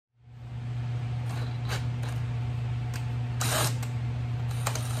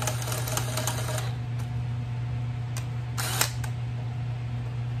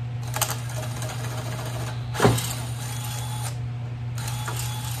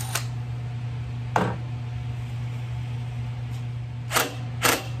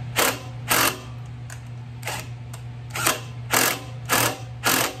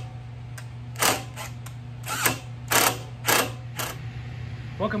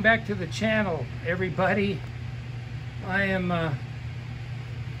Welcome back to the channel, everybody. I am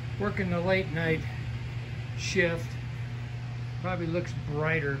working the late night shift. Probably looks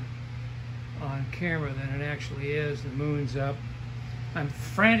brighter on camera than it actually is. The moon's up. I'm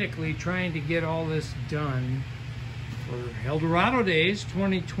frantically trying to get all this done for El Dorado Days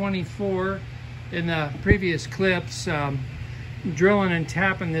 2024. In the previous clips, drilling and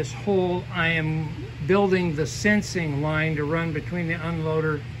tapping this hole, I am building the sensing line to run between the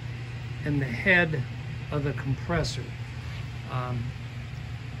unloader and the head of the compressor.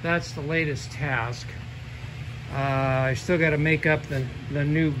 That's the latest task. I still got to make up the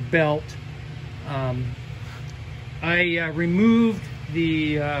new belt. I removed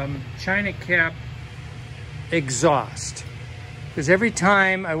the China cap exhaust, because every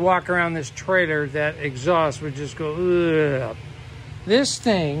time I walk around this trailer, that exhaust would just go, ugh. This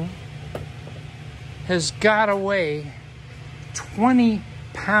thing has got to weigh 20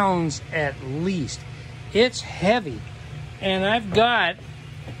 pounds at least. It's heavy. And I've got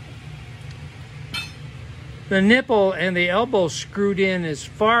the nipple and the elbow screwed in as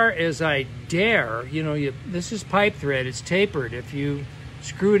far as I dare. You know, this is pipe thread, it's tapered. If you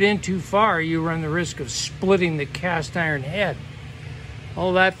screw it in too far, you run the risk of splitting the cast iron head.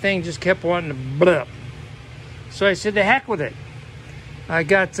 Oh, that thing just kept wanting to blip. So I said, the heck with it. I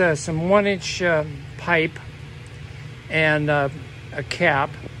got some 1-inch pipe and a cap,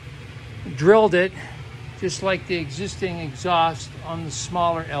 drilled it just like the existing exhaust on the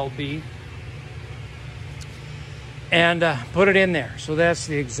smaller LB, and put it in there. So that's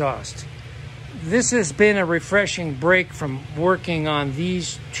the exhaust. This has been a refreshing break from working on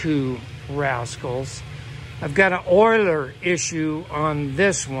these two rascals. I've got an oiler issue on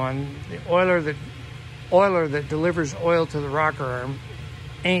this one. The oiler that delivers oil to the rocker arm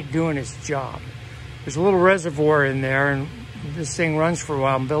ain't doing its job. There's a little reservoir in there, and this thing runs for a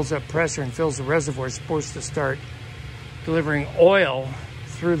while and builds up pressure and fills the reservoir. It's supposed to start delivering oil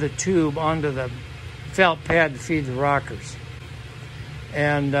through the tube onto the felt pad to feed the rockers.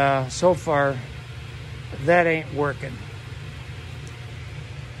 And so far, that ain't working.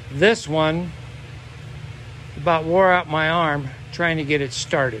 This one about wore out my arm trying to get it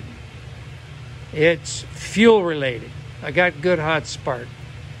started. It's fuel related. I got good hot spark.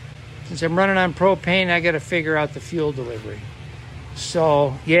 Since I'm running on propane, I got to figure out the fuel delivery.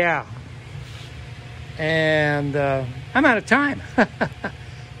 So yeah, and I'm out of time.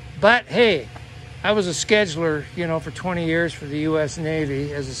 But hey, I was a scheduler, you know, for 20 years for the U.S.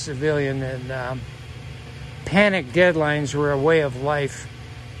 Navy as a civilian, and panic deadlines were a way of life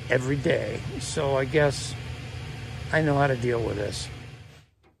every day. So I guess I know how to deal with this.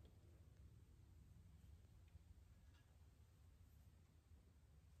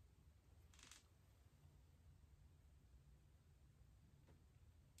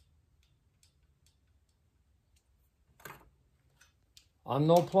 I'm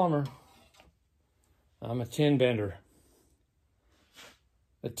no plumber. I'm a tin bender.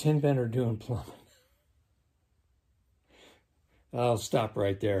 A tin bender doing plumbing. I'll stop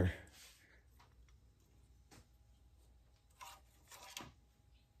right there.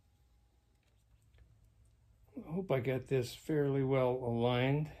 I hope I got this fairly well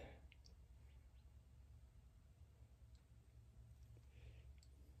aligned.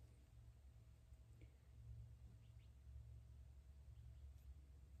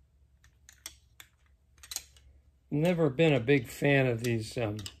 Never been a big fan of these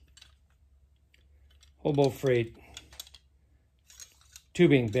hobo freight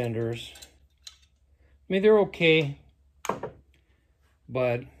tubing benders. I mean, they're okay,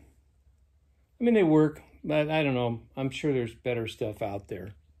 but I mean, they work, but I don't know. I'm sure there's better stuff out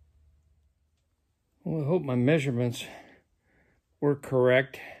there. Well, I hope my measurements were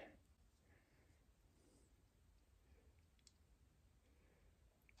correct.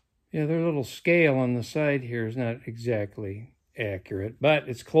 Yeah, their little scale on the side here is not exactly accurate, but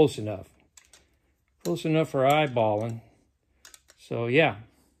it's close enough. Close enough for eyeballing. So yeah.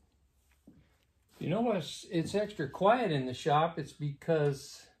 You know what? It's extra quiet in the shop. It's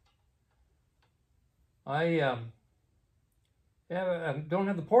because I don't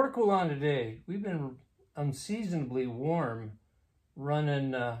have the portico on today. We've been unseasonably warm,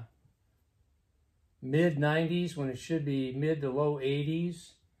 running mid-90s when it should be mid to low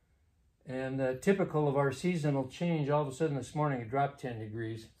 80s. And typical of our seasonal change, all of a sudden this morning it dropped 10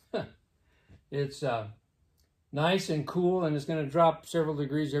 degrees. It's nice and cool, and it's going to drop several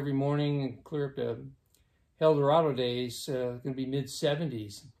degrees every morning and clear up to El Dorado Days. It's going to be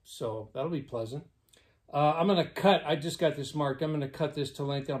mid-70s, so that'll be pleasant. I'm going to cut, I just got this marked, I'm going to cut this to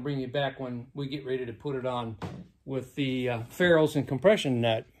length. I'll bring you back when we get ready to put it on with the ferrules and compression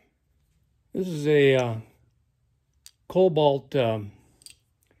nut. This is a cobalt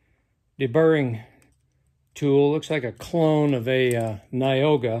deburring tool. Looks like a clone of a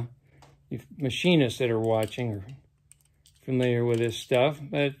Nyoga. You machinists that are watching are familiar with this stuff,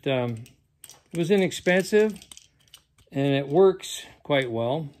 but it was inexpensive and it works quite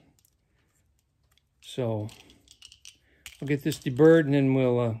well. So I'll get this deburred and then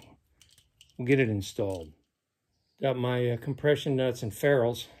we'll get it installed. Got my compression nuts and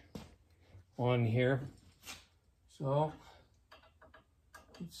ferrules on here. So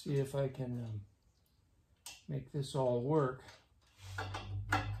let's see if I can make this all work.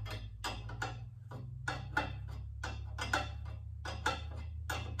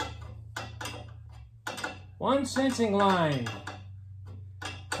 One sensing line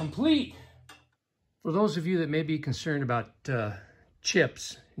complete. For those of you that may be concerned about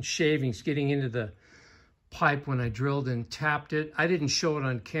chips and shavings getting into the pipe when I drilled and tapped it, I didn't show it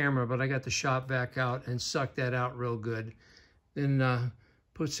on camera, but I got the shop vac out and sucked that out real good. Then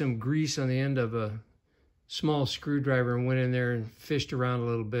put some grease on the end of a small screwdriver and went in there and fished around a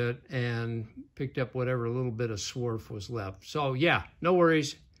little bit and picked up whatever little bit of swarf was left. So yeah, no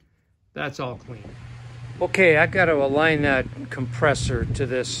worries. That's all clean. Okay, I got to align that compressor to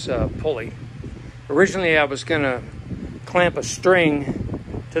this pulley. Originally, I was going to clamp a string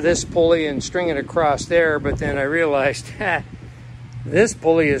to this pulley and string it across there, but then I realized, this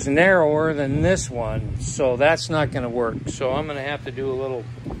pulley is narrower than this one, so that's not going to work. So I'm going to have to do a little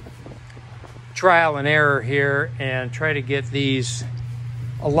trial and error here and try to get these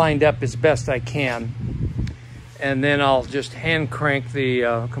aligned up as best I can. And then I'll just hand crank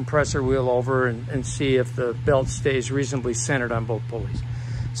the compressor wheel over and see if the belt stays reasonably centered on both pulleys.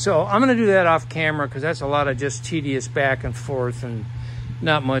 So I'm gonna do that off camera because that's a lot of just tedious back and forth and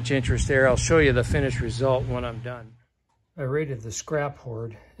not much interest there. I'll show you the finished result when I'm done. I raided the scrap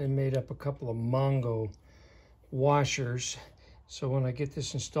hoard and made up a couple of Mongo washers. So when I get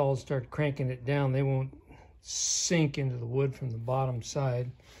this installed, start cranking it down, they won't sink into the wood from the bottom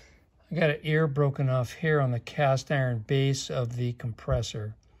side. I got an ear broken off here on the cast iron base of the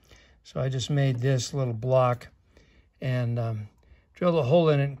compressor. So I just made this little block and drilled a hole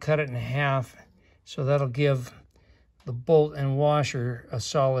in it and cut it in half. So that'll give the bolt and washer a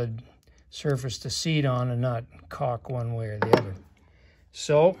solid surface to seat on and not cock one way or the other.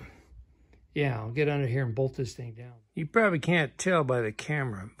 So yeah, I'll get under here and bolt this thing down. You probably can't tell by the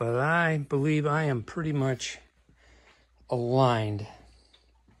camera, but I believe I am pretty much aligned.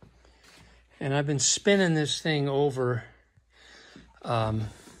 And I've been spinning this thing over by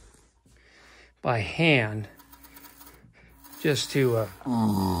hand just to,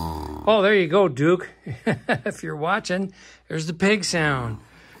 oh, there you go, Duke. If you're watching, there's the pig sound.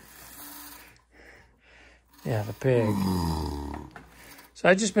 Yeah, the pig. So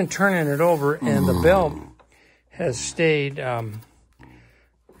I've just been turning it over and the belt has stayed right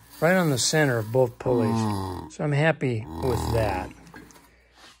on the center of both pulleys. So I'm happy with that.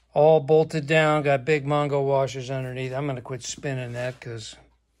 All bolted down, got big Mongo washers underneath. I'm gonna quit spinning that because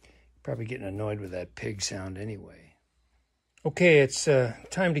I'm probably getting annoyed with that pig sound anyway. Okay, it's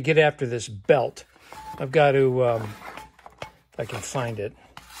time to get after this belt. I've got to, if I can find it,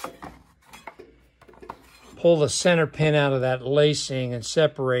 pull the center pin out of that lacing and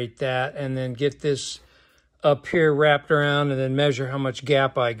separate that and then get this up here wrapped around and then measure how much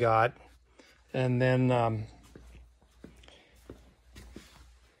gap I got. And then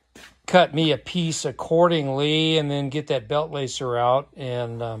cut me a piece accordingly and then get that belt lacer out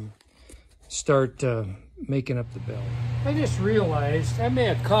and start making up the belt. I just realized I may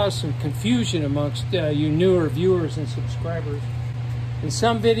have caused some confusion amongst you newer viewers and subscribers. In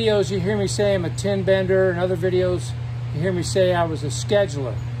some videos you hear me say I'm a tin bender, in other videos you hear me say I was a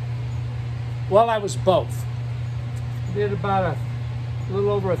scheduler. Well, I was both. I did about a little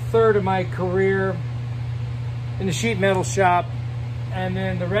over a third of my career in the sheet metal shop, and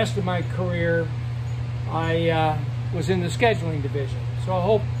then the rest of my career I was in the scheduling division. So I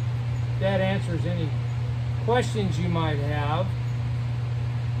hope that answers any questions you might have.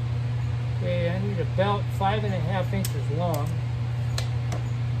 Okay, I need a belt 5.5 inches long.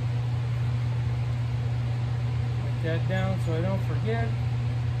 Write that down so I don't forget.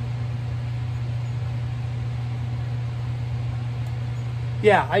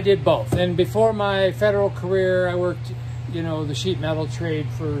 Yeah, I did both. And before my federal career, I worked, you know, the sheet metal trade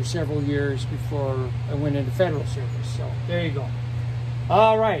for several years before I went into federal service. So there you go.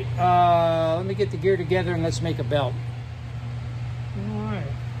 All right, let me get the gear together and let's make a belt. All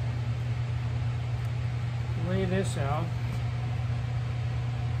right. Lay this out.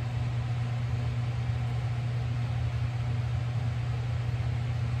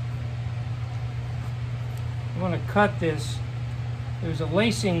 want to cut this. There's a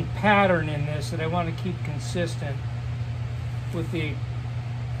lacing pattern in this that I want to keep consistent with the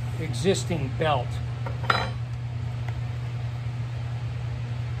existing belt.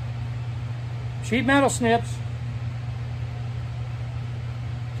 Sheet metal snips.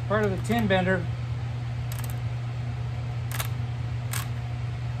 It's part of the tin bender.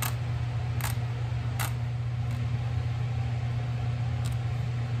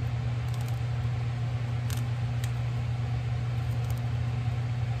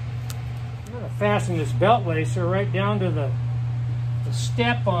 I'm going to fasten this belt lacer right down to the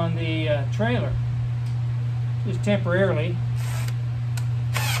step on the trailer, just temporarily.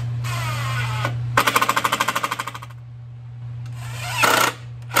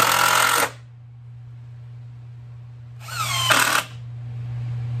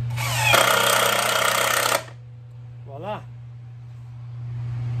 Voila.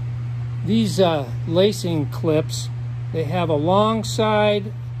 These lacing clips, they have a long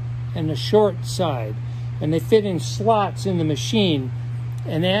side and a short side, and they fit in slots in the machine.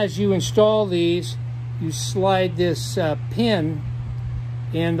 And as you install these, you slide this pin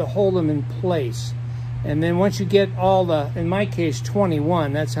in to hold them in place. And then once you get all the, in my case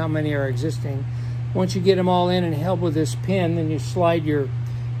 21, that's how many are existing. Once you get them all in and held with this pin, then you slide your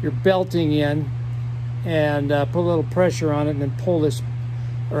belting in and put a little pressure on it and then pull this,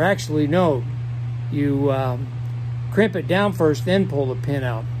 or actually no, you crimp it down first, then pull the pin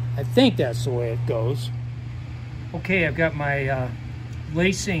out. I think that's the way it goes. Okay, I've got my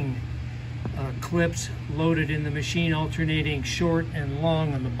lacing clips loaded in the machine, alternating short and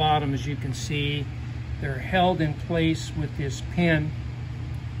long on the bottom. As you can see, they're held in place with this pin.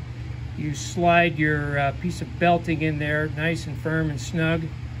 You slide your piece of belting in there nice and firm and snug,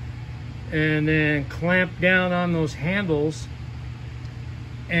 and then clamp down on those handles,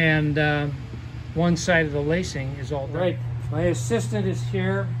 and one side of the lacing is all done. Right, my assistant is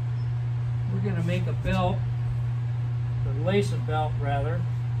here. We're going to make a belt, or lace a belt rather.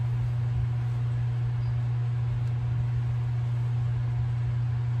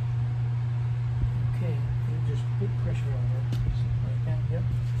 Okay, you just put pressure on it, like that. Yep.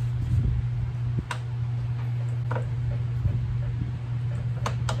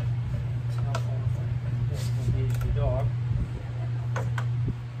 It's helpful if I engage the dog.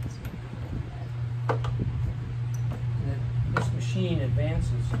 And this machine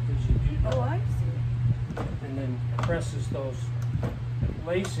advances as you do that. Oh, I see. And then presses those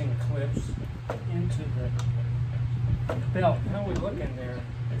lacing clips into the belt. How are we looking there?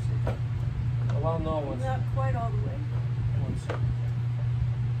 Well, I'll know once. Not quite all the way. Once.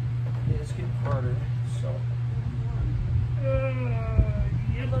 Yeah, it's getting harder. So.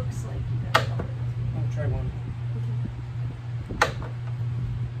 It looks like you got it. I'll try one.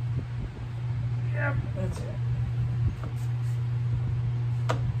 Yep, that's it.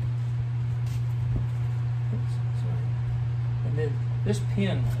 And then this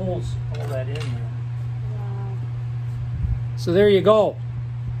pin holds all that in there. Wow. So there you go.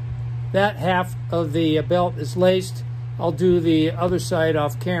 That half of the belt is laced. I'll do the other side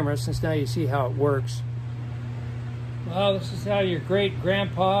off camera, since now you see how it works. Well, this is how your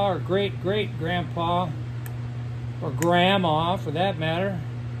great-grandpa or great-great-grandpa, or grandma for that matter,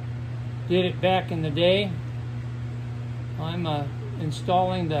 did it back in the day. I'm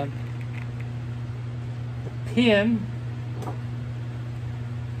installing the pin.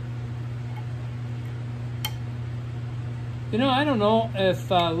 You know, I don't know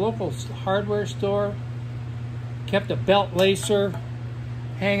if a local hardware store kept a belt lacer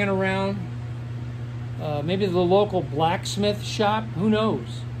hanging around. Maybe the local blacksmith shop, who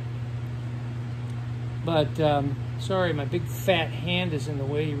knows? But, sorry, my big fat hand is in the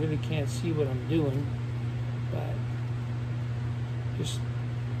way. You really can't see what I'm doing. But just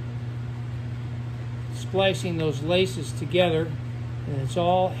splicing those laces together, and it's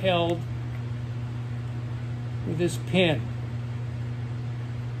all held with this pin.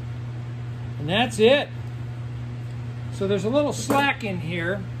 And that's it. So there's a little slack in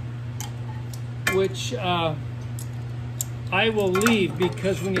here, which I will leave,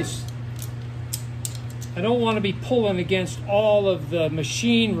 because when I don't want to be pulling against all of the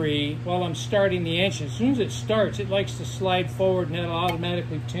machinery while I'm starting the engine. As soon as it starts, it likes to slide forward, and that'll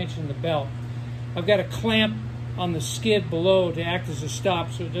automatically tension the belt. I've got a clamp on the skid below to act as a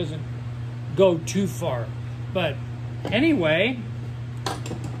stop so it doesn't go too far. But anyway,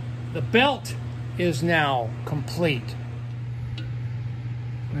 the belt is now complete.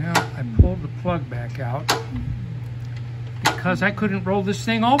 Well, I pulled the plug back out because I couldn't roll this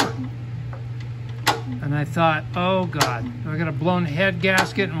thing over. And I thought, oh God, I got a blown head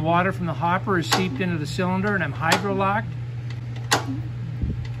gasket and water from the hopper is seeped into the cylinder and I'm hydrolocked.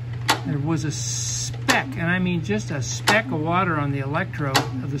 There was a speck, and I mean just a speck of water on the electrode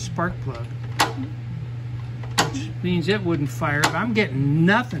of the spark plug, which means it wouldn't fire. But I'm getting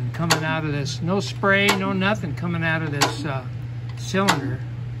nothing coming out of this. No spray, no nothing coming out of this cylinder.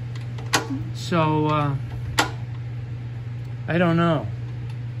 So, I don't know.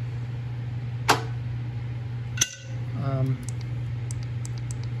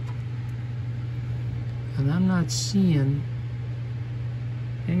 And I'm not seeing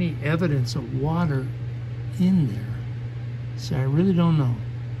any evidence of water in there. So I really don't know.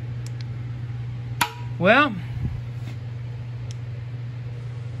 Well,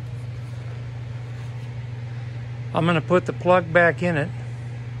 I'm going to put the plug back in it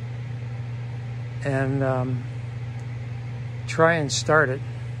and try and start it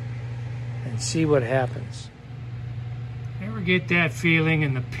and see what happens. Ever get that feeling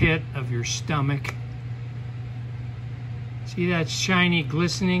in the pit of your stomach? See that shiny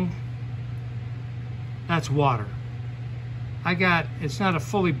glistening? That's water. It's not a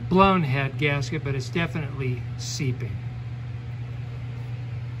fully blown head gasket, but it's definitely seeping.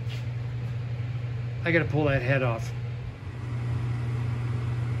 I gotta pull that head off.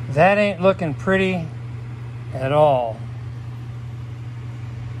 That ain't looking pretty at all.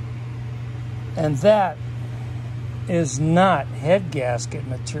 And that is not head gasket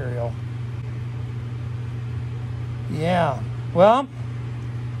material. Yeah, well,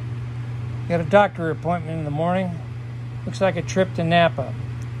 got a doctor appointment in the morning. Looks like a trip to Napa.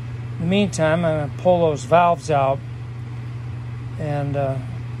 In the meantime, I'm going to pull those valves out and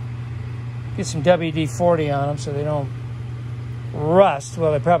get some WD-40 on them so they don't rust.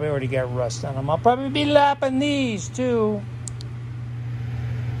 Well, they probably already got rust on them. I'll probably be lapping these too.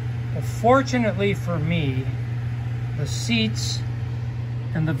 But fortunately for me, the seats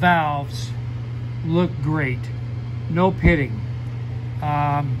and the valves look great. No pitting.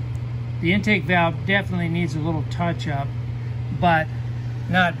 The intake valve definitely needs a little touch up, but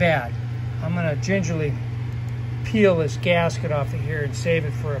not bad. I'm gonna gingerly peel this gasket off of here and save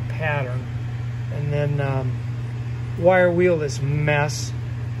it for a pattern, and then wire wheel this mess,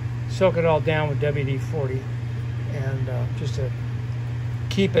 soak it all down with WD-40, and just to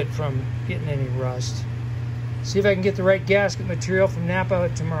keep it from getting any rust. See if I can get the right gasket material from Napa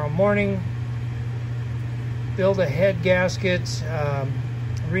tomorrow morning. Build a head gasket,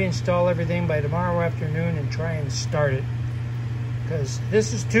 reinstall everything by tomorrow afternoon, and try and start it. Because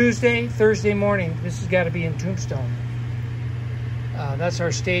this is Tuesday, Thursday morning, this has got to be in Tombstone. That's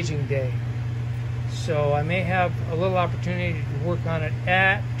our staging day. So I may have a little opportunity to work on it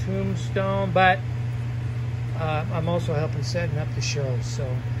at Tombstone, but I'm also helping setting up the show.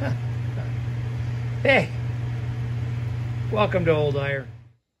 So, hey, welcome to Old Iron.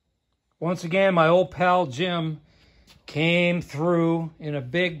 Once again, my old pal Jim came through in a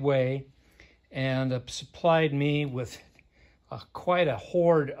big way and supplied me with quite a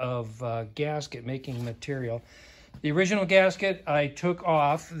hoard of gasket making material. The original gasket I took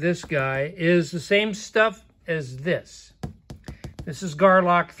off, this guy, is the same stuff as this. This is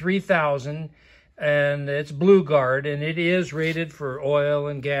Garlock 3000, and it's Blue Guard, and it is rated for oil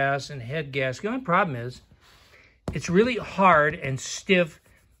and gas and head gasket. The only problem is it's really hard and stiff,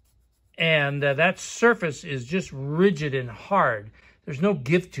 and that surface is just rigid and hard. There's no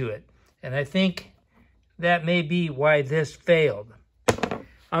give to it. And I think that may be why this failed.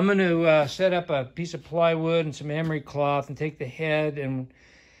 I'm going to set up a piece of plywood and some emery cloth and take the head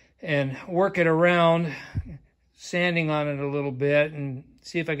and work it around, sanding on it a little bit, and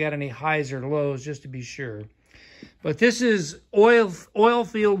see if I got any highs or lows just to be sure. But this is oil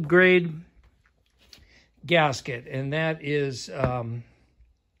field grade gasket, and that is...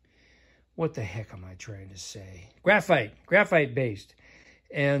 what the heck am I trying to say? Graphite based.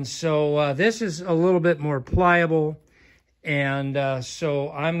 And so this is a little bit more pliable. And so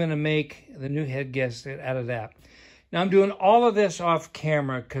I'm going to make the new head gasket out of that. Now I'm doing all of this off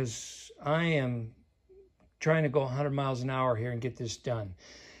camera because I am trying to go 100 miles an hour here and get this done.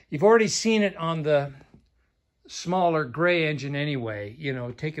 You've already seen it on the smaller gray engine anyway, you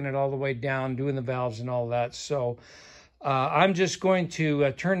know, taking it all the way down, doing the valves and all that. So I'm just going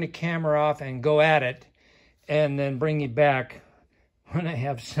to turn the camera off and go at it, and then bring you back when I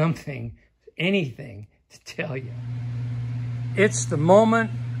have something, anything to tell you. It's the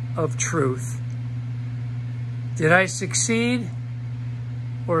moment of truth. Did I succeed?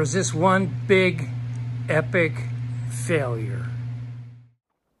 Or is this one big, epic failure?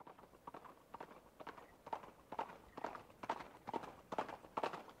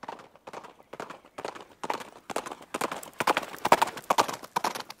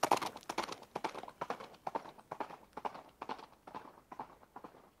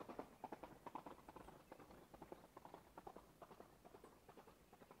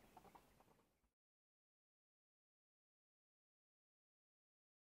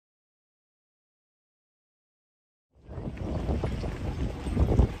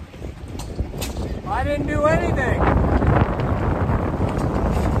 I didn't do anything.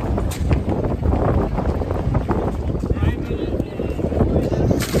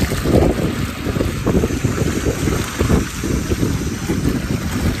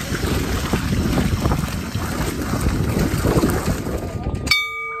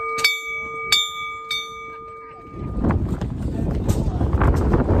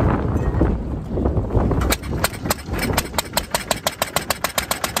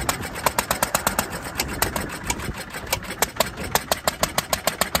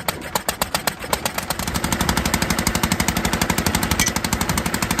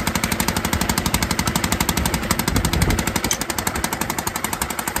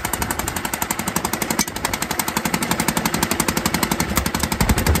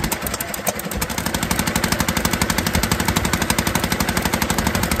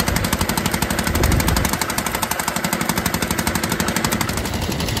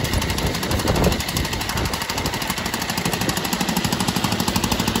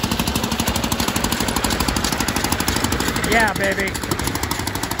 Yeah, baby.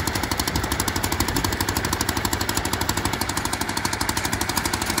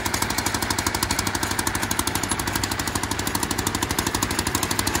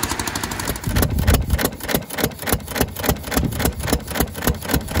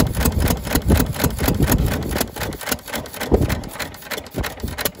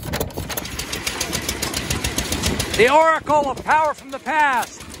 The Oracle of Power from the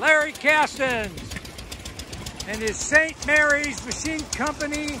Past, Larry Castens, and his St. Mary's Machine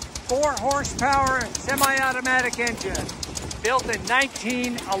Company 4-horsepower semi-automatic engine, built in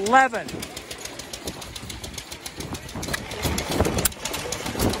 1911.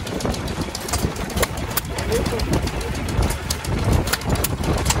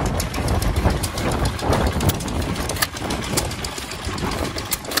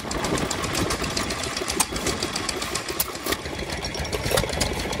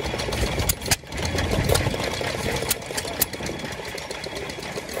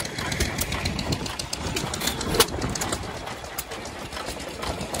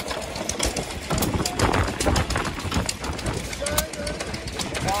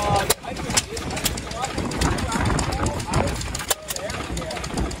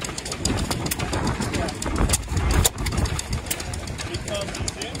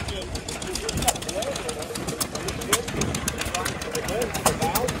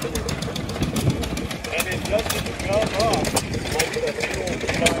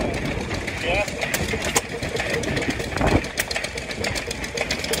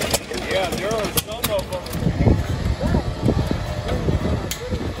 Yeah, there are some of them.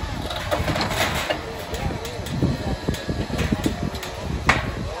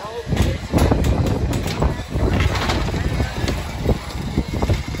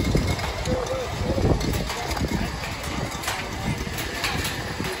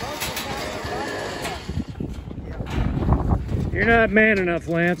 You're not man enough,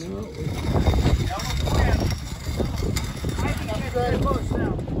 Lance.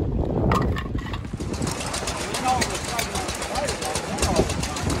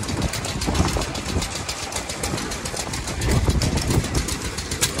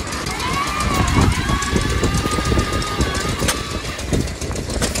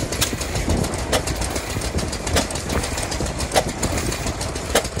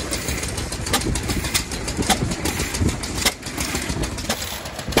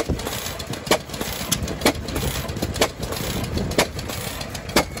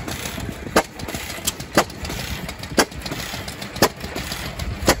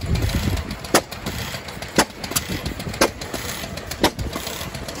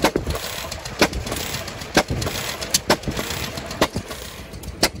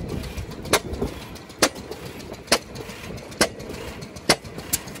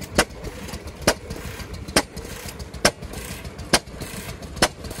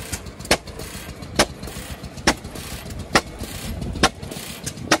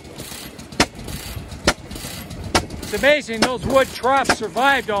 It's amazing those wood troughs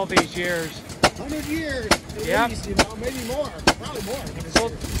survived all these years. 100 years, at Yep. least, you know, maybe more, probably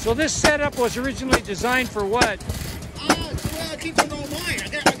more. So this setup was originally designed for what? Well, keep an old mine.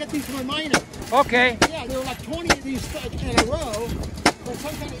 I got these from my miner. Okay. Yeah, there were like 20 of these in a row for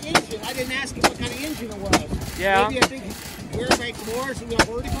some kind of engine. I didn't ask him what kind of engine it was. Yeah. Maybe I think we're make more, so we got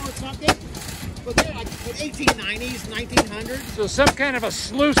vertical or something. But they're like 1890s, 1900s. So some kind of a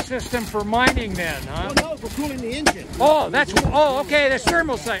sluice system for mining then, huh? Oh no, for cooling the engine. Oh, okay, that's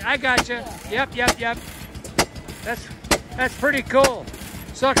thermal sight. I gotcha. Yep. That's pretty cool.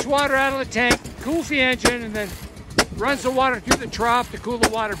 Sucks water out of the tank, cools the engine, and then Runs the water through the trough to cool the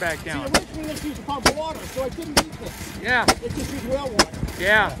water back down. See, originally this used to pump the water, so I couldn't beat this. Yeah. It just used well water.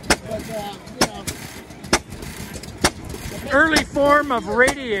 Yeah. But, you know. Early form of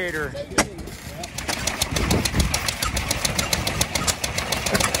radiator.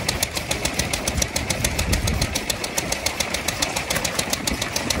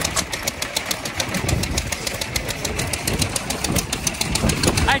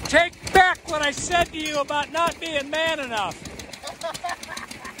 I take back what I said to you about not being man enough.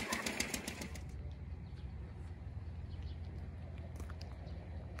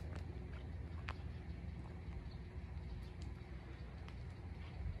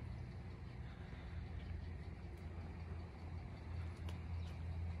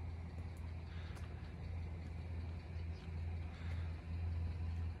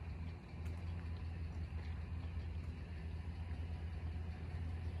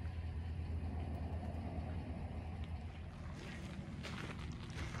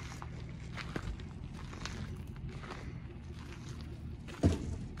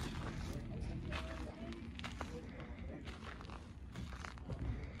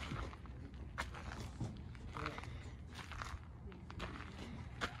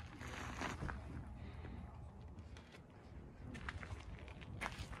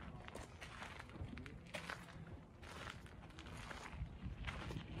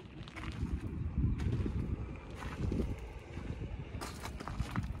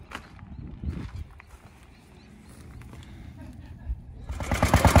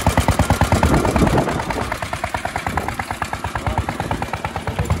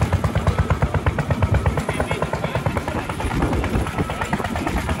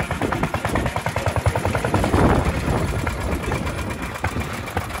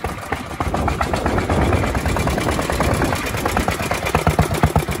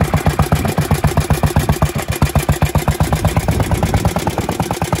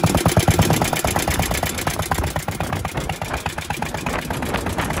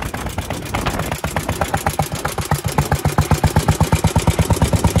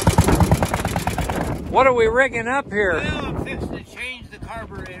 What are we rigging up here? Well, I'm fixing to change the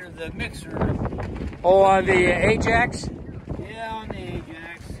carburetor, the mixer. Oh, on the Ajax? Yeah, on the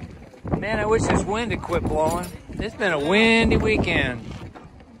Ajax. Man, I wish this wind had quit blowing. It's been a windy weekend.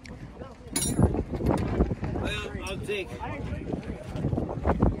 Well, I'll take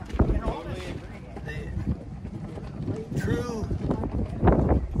the true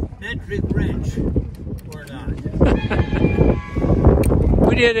metric wrench or not.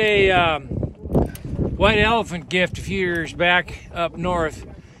 We did a white elephant gift a few years back up north,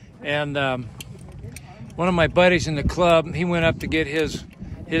 and one of my buddies in the club, he went up to get his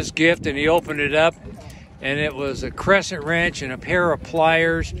gift, and he opened it up, and it was a crescent wrench and a pair of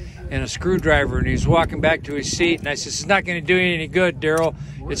pliers and a screwdriver, and he was walking back to his seat, and I said, "It's not going to do you any good, Daryl.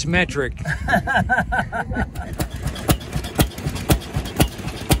 It's metric." Now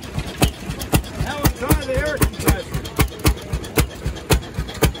we'll try the air compressor.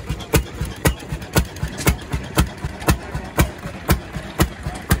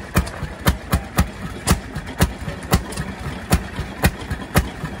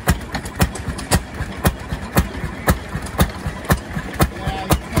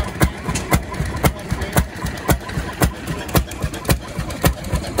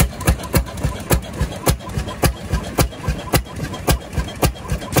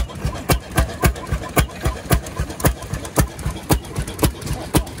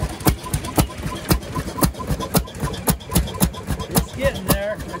 Getting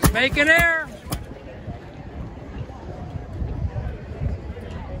there. It's making air.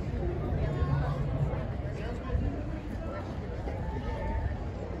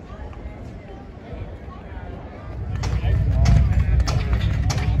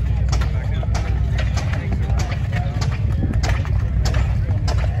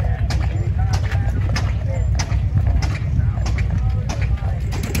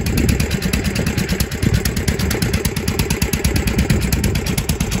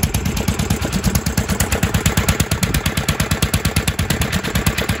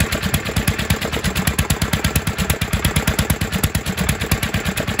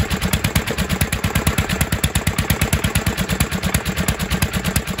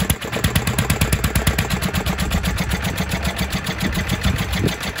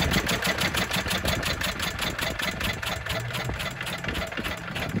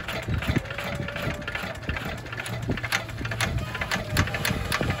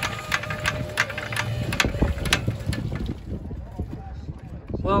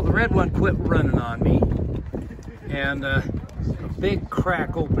 Well, the red one quit running on me, and a big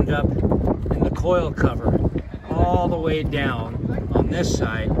crack opened up in the coil cover. All all the way down on this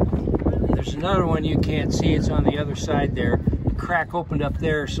side. There's another one you can't see, it's on the other side there. The crack opened up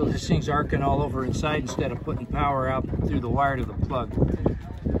there, so this thing's arcing all over inside instead of putting power out through the wire to the plug.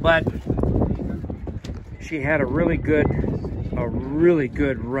 But she had a really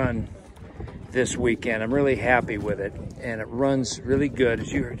good run this weekend. I'm really happy with it, and it runs really good,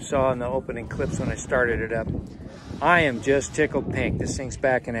 as you saw in the opening clips when I started it up. I am just tickled pink. This thing's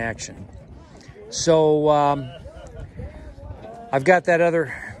back in action. So I've got that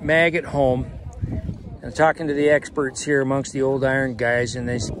other mag at home, and I'm talking to the experts here amongst the old iron guys, and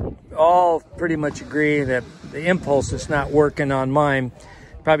they all pretty much agree that the impulse is not working on mine.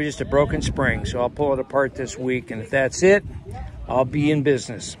 Probably just a broken spring, so I'll pull it apart this week, and if that's it, I'll be in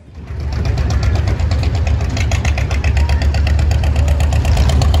business.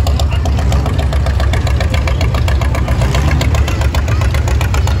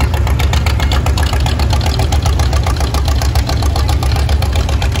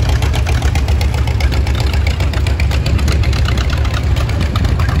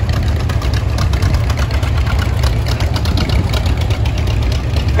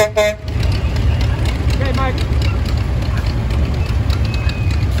 Okay, Mike.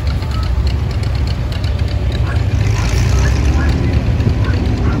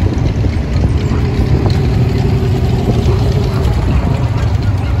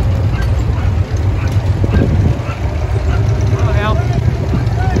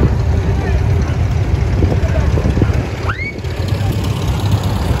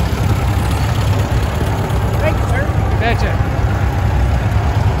 Thank you, sir. That's it.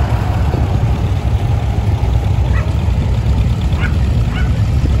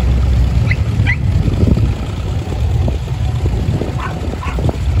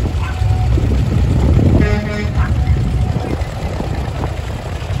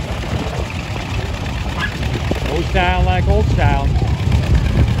 Old style like old style.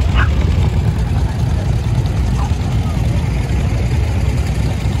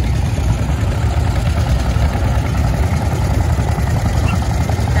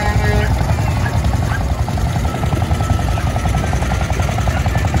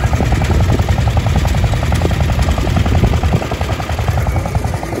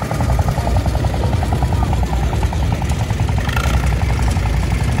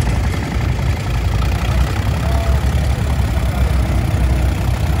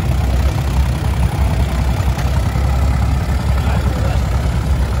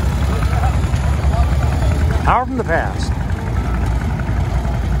 Power from the past.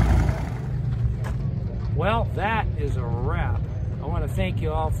 Well, that is a wrap. I want to thank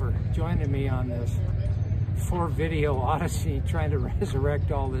you all for joining me on this 4-video odyssey, trying to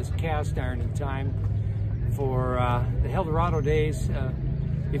resurrect all this cast iron in time for the Eldorado Days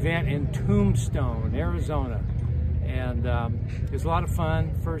event in Tombstone, Arizona. And it was a lot of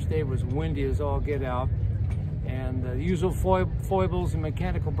fun. First day was windy as all get out, and the usual foibles and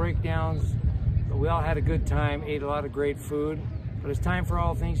mechanical breakdowns. But we all had a good time, ate a lot of great food. But it's time for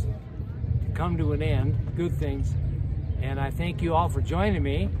all things to come to an end, good things. And I thank you all for joining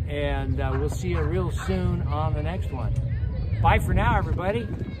me, and we'll see you real soon on the next one. Bye for now, everybody.